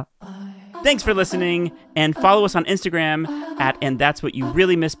 Ta-ta. Thanks for listening, and follow us on Instagram at And That's What You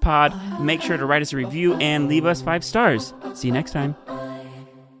Really Miss Pod. Make sure to write us a review and leave us 5 stars. See you next time.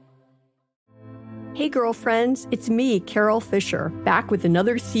 Hey girlfriends, it's me, Carol Fisher, back with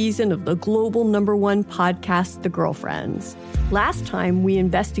another season of the global #1 podcast, The Girlfriends. Last time, we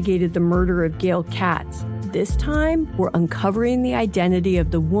investigated the murder of Gail Katz. This time, we're uncovering the identity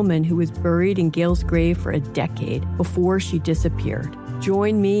of the woman who was buried in Gail's grave for a decade before she disappeared.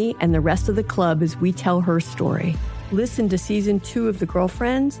 Join me and the rest of the club as we tell her story. Listen to Season 2 of The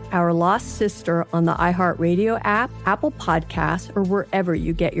Girlfriends, Our Lost Sister on the iHeartRadio app, Apple Podcasts, or wherever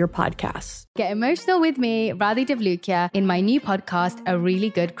you get your podcasts. Get emotional with me, Radhi Devlukia, in my new podcast, A Really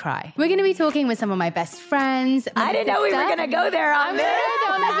Good Cry. We're going to be talking with some of my best friends. I didn't know we were going to go there on this.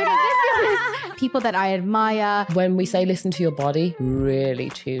 People that I admire. When we say listen to your body, really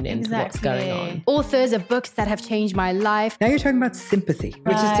tune into what's going on. Authors of books that have changed my life. Now you're talking about sympathy,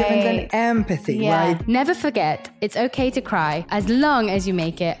 which is different than empathy, right? Never forget, it's okay to cry as long as you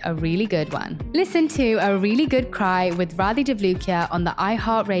make it a really good one. Listen to A Really Good Cry with Radhi Devlukia on the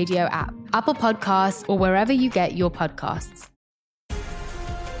iHeartRadio app, Apple Podcasts, or wherever you get your podcasts.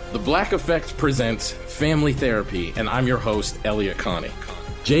 The Black Effect presents Family Therapy, and I'm your host, Elliot Connie.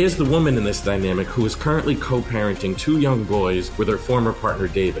 Jay is the woman in this dynamic who is currently co-parenting 2 young boys with her former partner,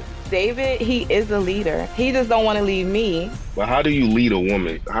 David. David, he is a leader. He just don't want to leave me. But how do you lead a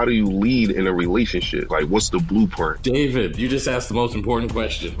woman? How do you lead in a relationship? Like, what's the blueprint? David, you just asked the most important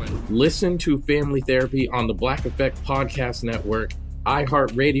question. Listen to Family Therapy on the Black Effect Podcast Network,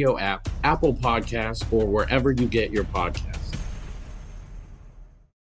 iHeartRadio app, Apple Podcasts, or wherever you get your podcasts.